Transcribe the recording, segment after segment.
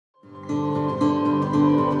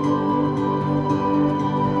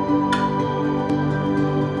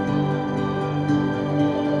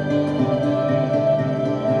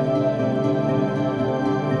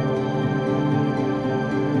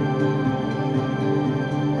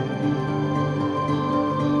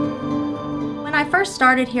I first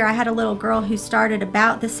started here, I had a little girl who started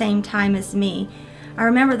about the same time as me. I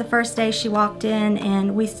remember the first day she walked in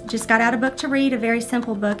and we just got out a book to read, a very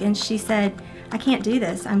simple book, and she said, "I can't do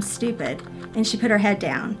this, I'm stupid." And she put her head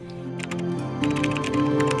down.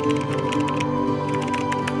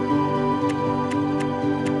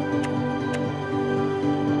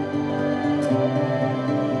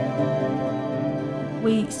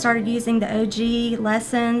 We started using the OG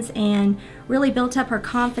lessons and really built up her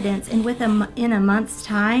confidence, and in a month's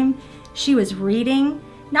time, she was reading.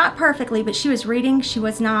 Not perfectly, but she was reading. She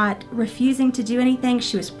was not refusing to do anything.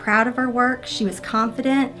 She was proud of her work. She was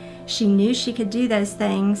confident. She knew she could do those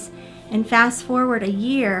things. And fast forward a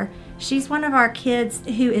year, she's one of our kids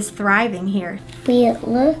who is thriving here. We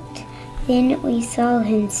looked, then we saw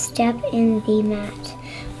him step in the mat.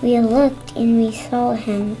 We looked and we saw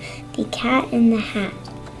him, the cat in the hat.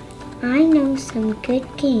 "I know some good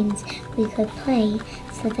games we could play,"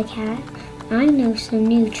 said the cat. "I know some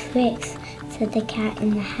new tricks," said the cat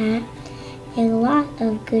in the hat. "A lot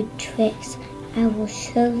of good tricks. I will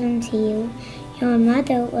show them to you. Your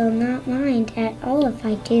mother will not mind at all if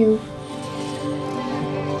I do."